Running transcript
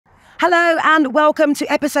Hello and welcome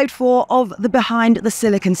to episode 4 of the Behind the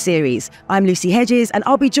Silicon series. I'm Lucy Hedges and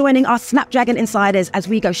I'll be joining our Snapdragon Insiders as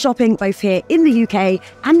we go shopping both here in the UK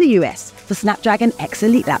and the US for Snapdragon X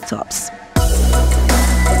Elite laptops.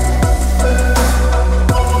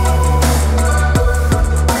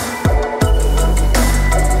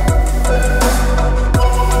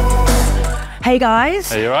 Hey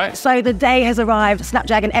guys. Hey, you right? So the day has arrived.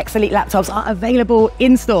 Snapdragon X Elite laptops are available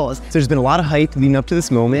in stores. So there's been a lot of hype leading up to this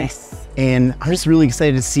moment. Yes. And I'm just really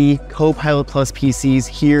excited to see Copilot PCs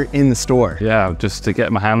here in the store. Yeah, just to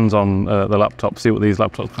get my hands on the laptop, see what these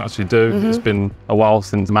laptops can actually do. It's been a while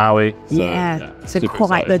since Maui. So, it's been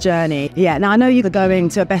quite the journey. Yeah, now I know you're going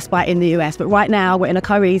to a Best Buy in the US, but right now we're in a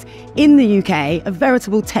Currys in the UK, a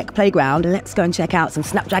veritable tech playground. Let's go and check out some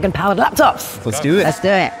Snapdragon powered laptops. Let's do it. Let's do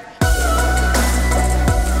it.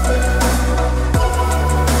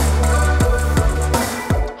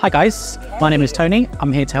 Hi guys, my name is Tony.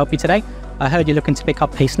 I'm here to help you today. I heard you're looking to pick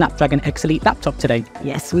up a Snapdragon X Elite laptop today.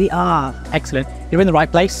 Yes, we are. Excellent. You're in the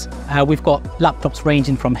right place. We've got laptops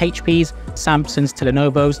ranging from HPs, Samsungs to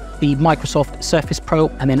Lenovo's, the Microsoft Surface Pro,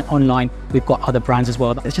 and then online we've got other brands as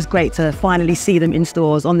well. It's just great to finally see them in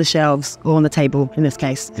stores, on the shelves, or on the table in this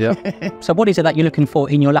case. Yeah. So what is it that you're looking for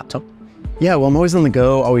in your laptop? Yeah, well, I'm always on the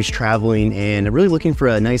go, always traveling, and I'm really looking for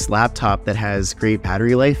a nice laptop that has great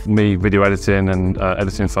battery life. Me video editing and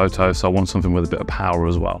editing photos, so I want something with a bit of power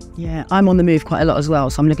as well. Yeah, I'm on the move quite a lot as well,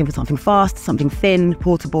 so I'm looking for something fast, something thin,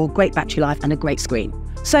 portable, great battery life, and a great screen.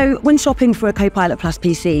 So when shopping for a Copilot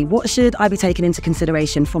PC, what should I be taking into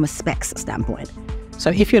consideration from a specs standpoint? So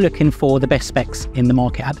if you're looking for the best specs in the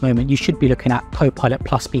market at the moment, you should be looking at Copilot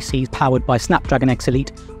PCs powered by Snapdragon X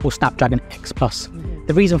Elite or Snapdragon X Plus.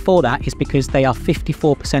 The reason for that is because they are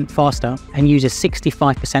 54% faster and uses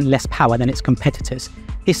 65% less power than its competitors.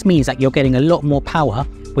 This means that you're getting a lot more power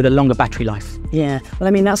with a longer battery life. Yeah, well,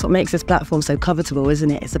 I mean, that's what makes this platform so covetable, isn't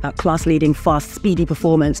it? It's about class-leading, fast, speedy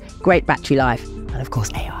performance, great battery life, and of course,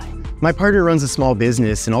 AI. My partner runs a small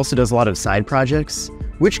business and also does a lot of side projects.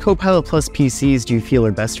 Which Copilot PCs do you feel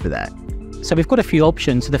are best for that? So we've got a few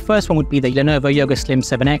options. So the first one would be the Lenovo Yoga Slim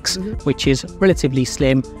 7X, which is relatively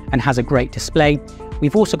slim and has a great display.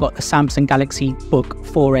 We've also got the Samsung Galaxy Book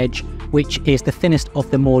 4 Edge, which is the thinnest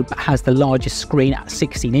of them all, but has the largest screen at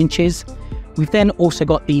 16 inches. We've then also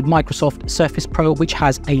got the Microsoft Surface Pro, which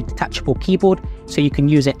has a detachable keyboard, so you can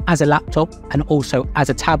use it as a laptop and also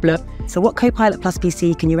as a tablet. So what Copilot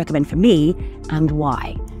PC can you recommend for me and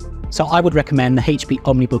why? So I would recommend the HP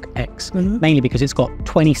OmniBook X, mainly because it's got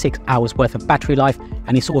 26 hours worth of battery life,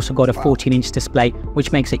 and it's also got a 14-inch display,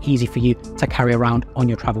 which makes it easy for you to carry around on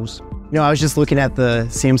your travels. You know, I was just looking at the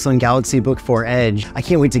Samsung Galaxy Book 4 Edge. I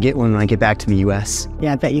can't wait to get one when I get back to the US.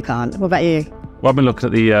 Yeah, I bet you can't. What about you? Well, I've been looking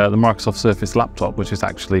at the Microsoft Surface laptop, which is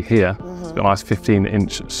actually here. It's got a nice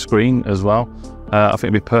 15-inch screen as well. I think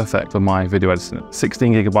it'd be perfect for my video editing.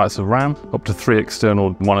 16 gigabytes of RAM, up to 3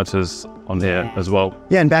 external monitors on here as well.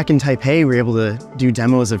 Yeah, and back in Taipei, we were able to do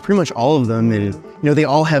demos of pretty much all of them. And, you know, they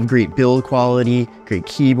all have great build quality, great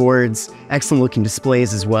keyboards, excellent looking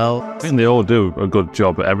displays as well. I think they all do a good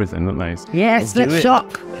job at everything, don't they? Yes, let's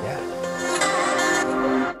shop. Yeah,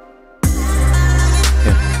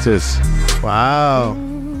 it is. Wow.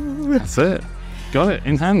 That's it. Got it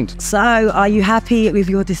in hand. So, are you happy with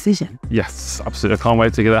your decision? Yes, absolutely. I can't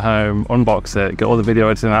wait to get it home, unbox it, get all the video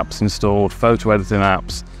editing apps installed, photo editing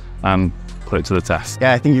apps, and put it to the test.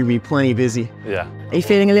 Yeah, I think you'd be plenty busy. Yeah. Are you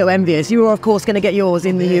feeling a little envious? You are, of course, going to get yours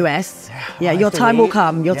in the US. Yeah, your time will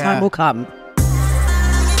come. Your time will come.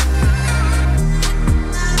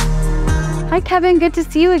 Hi, Kevin. Good to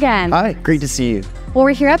see you again. Hi, great to see you. Well,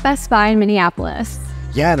 we're here at Best Buy in Minneapolis.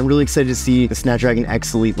 Yeah, and I'm really excited to see the Snapdragon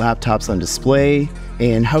X Elite laptops on display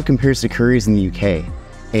and how it compares to Currys in the UK.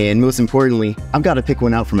 And most importantly, I've got to pick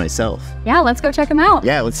one out for myself. Yeah, let's go check them out.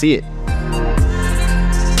 Yeah, let's see it.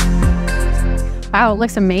 Wow, it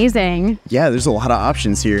looks amazing. Yeah, there's a lot of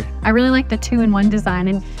options here. I really like the 2-in-1 design.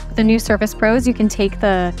 And with the new Surface Pros, you can take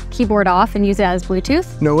the keyboard off and use it as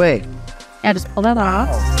Bluetooth. No way. Yeah, just pull that off.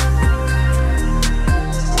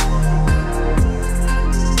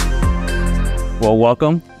 Well,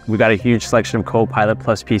 welcome. We've got a huge selection of Copilot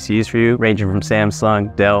PCs for you, ranging from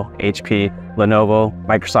Samsung, Dell, HP, Lenovo,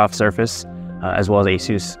 Microsoft Surface, as well as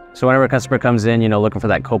Asus. So whenever a customer comes in, looking for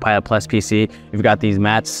that Copilot PC, we've got these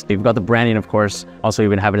mats, we've got the branding, of course. Also,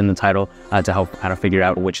 even have it in the title to help kind of figure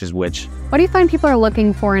out which is which. What do you find people are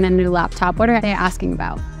looking for in a new laptop? What are they asking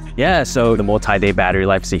about? Yeah, so the multi-day battery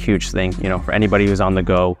life is a huge thing, you know, for anybody who's on the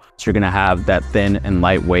go. So you're gonna have that thin and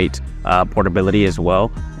lightweight portability as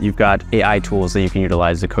well. You've got AI tools that you can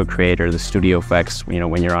utilize, the Code Creator, the Studio Effects, you know,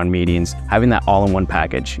 when you're on meetings, having that all-in-one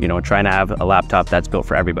package, you know, trying to have a laptop that's built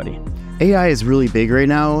for everybody. AI is really big right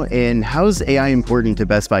now, and how is AI important to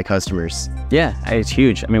Best Buy customers? Yeah, it's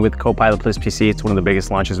huge. I mean, with Copilot Plus PC, it's one of the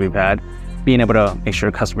biggest launches we've had. Being able to make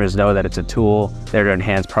sure customers know that it's a tool there to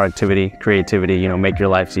enhance productivity, creativity, you know, make your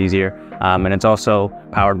lives easier. And it's also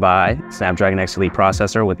powered by Snapdragon X Elite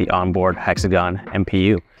processor with the onboard Hexagon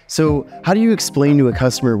NPU. So how do you explain to a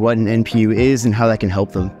customer what an NPU is and how that can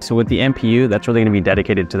help them? So with the NPU, that's really going to be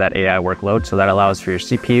dedicated to that AI workload. So that allows for your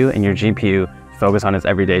CPU and your GPU to focus on its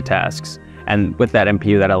everyday tasks. And with that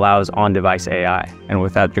NPU, that allows on-device AI. And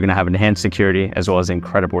with that, you're gonna have enhanced security as well as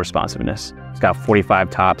incredible responsiveness. It's got 45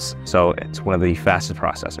 TOPS, so it's one of the fastest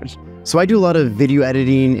processors. So I do a lot of video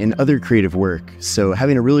editing and other creative work, so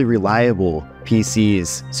having a really reliable PC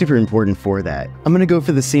is super important for that. I'm gonna go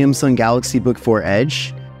for the Samsung Galaxy Book 4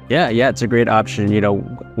 Edge. Yeah, it's a great option. You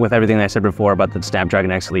know, with everything that I said before about the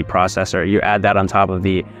Snapdragon X Elite processor, you add that on top of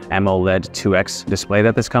the AMOLED 2X display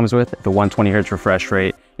that this comes with, the 120 Hz refresh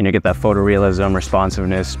rate, you know, get that photorealism,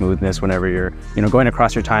 responsiveness, smoothness whenever you're, you know, going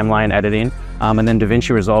across your timeline editing. And then DaVinci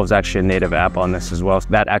Resolve is actually a native app on this as well. So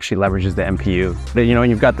that actually leverages the NPU. But, you know,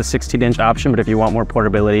 you've got the 16-inch option, but if you want more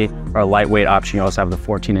portability or a lightweight option, you also have the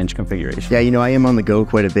 14-inch configuration. Yeah, you know, I am on the go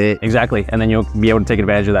quite a bit. Exactly, and then you'll be able to take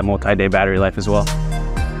advantage of that multi-day battery life as well.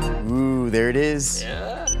 Ooh, there it is.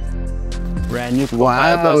 Yeah. Brand new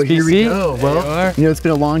Wow, here we go. Well, you know, it's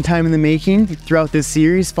been a long time in the making throughout this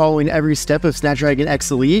series, following every step of Snapdragon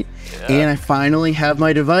X Elite, and I finally have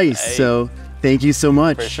my device. Hey. So thank you so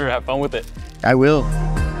much. For sure, have fun with it. I will.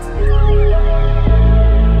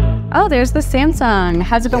 Oh, there's the Samsung.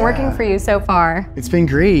 How's it been working for you so far? It's been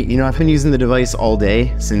great. You know, I've been using the device all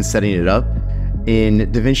day since setting it up.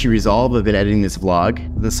 In DaVinci Resolve, I've been editing this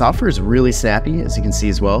vlog. The software is really snappy, as you can see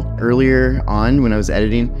as well. Earlier on, when I was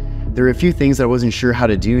editing, there were a few things that I wasn't sure how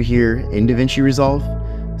to do here in DaVinci Resolve.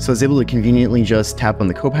 So I was able to conveniently just tap on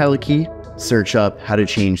the Copilot key, search up how to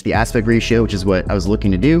change the aspect ratio, which is what I was looking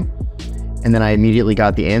to do. And then I immediately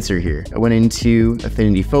got the answer here. I went into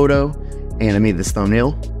Affinity Photo and I made this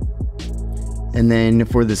thumbnail. And then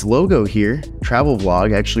for this logo here, Travel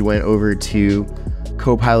Vlog, I actually went over to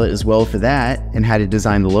Copilot as well for that and had it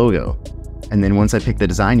design the logo. And then once I picked the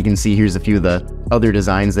design, you can see here's a few of the other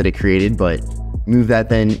designs that it created, but move that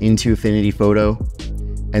then into Affinity Photo,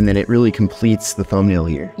 and then it really completes the thumbnail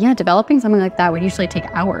here. Yeah, developing something like that would usually take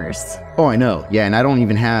hours. Oh, I know. Yeah, and I don't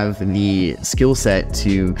even have the skill set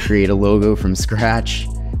to create a logo from scratch.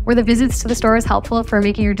 Were the visits to the stores helpful for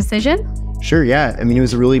making your decision? Sure, yeah. I mean, it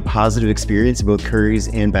was a really positive experience at both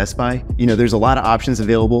Currys and Best Buy. You know, there's a lot of options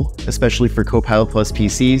available, especially for Copilot Plus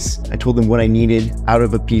PCs. I told them what I needed out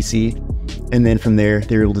of a PC, and then from there,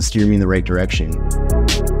 they were able to steer me in the right direction.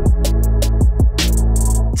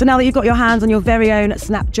 So now that you've got your hands on your very own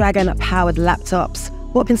Snapdragon-powered laptops,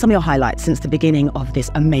 what have been some of your highlights since the beginning of this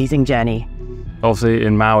amazing journey? Obviously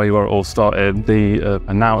in Maui, where it all started, the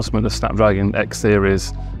announcement of Snapdragon X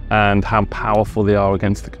Series and how powerful they are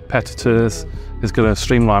against the competitors is going to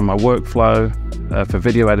streamline my workflow for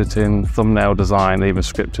video editing, thumbnail design, even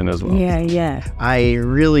scripting as well. Yeah. I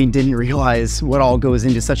really didn't realize what all goes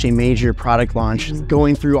into such a major product launch.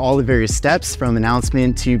 Going through all the various steps from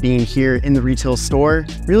announcement to being here in the retail store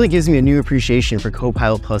really gives me a new appreciation for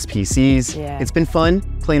Copilot Plus PCs. Yeah. It's been fun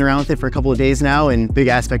playing around with it for a couple of days now, and big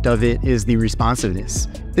aspect of it is the responsiveness.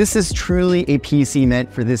 This is truly a PC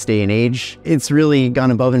meant for this day and age. It's really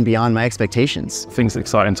gone above and beyond my expectations. I think it's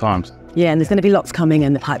exciting times. Yeah, and there's going to be lots coming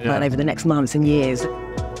in the pipeline over the next months and years.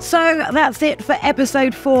 So that's it for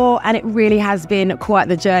episode 4, and it really has been quite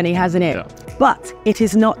the journey, hasn't it? Yeah. But it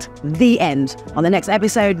is not the end. On the next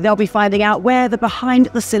episode, they'll be finding out where the Behind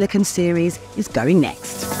the Silicon series is going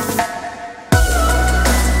next.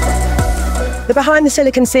 The Behind the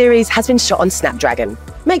Silicon series has been shot on Snapdragon.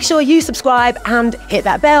 Make sure you subscribe and hit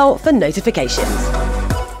that bell for notifications.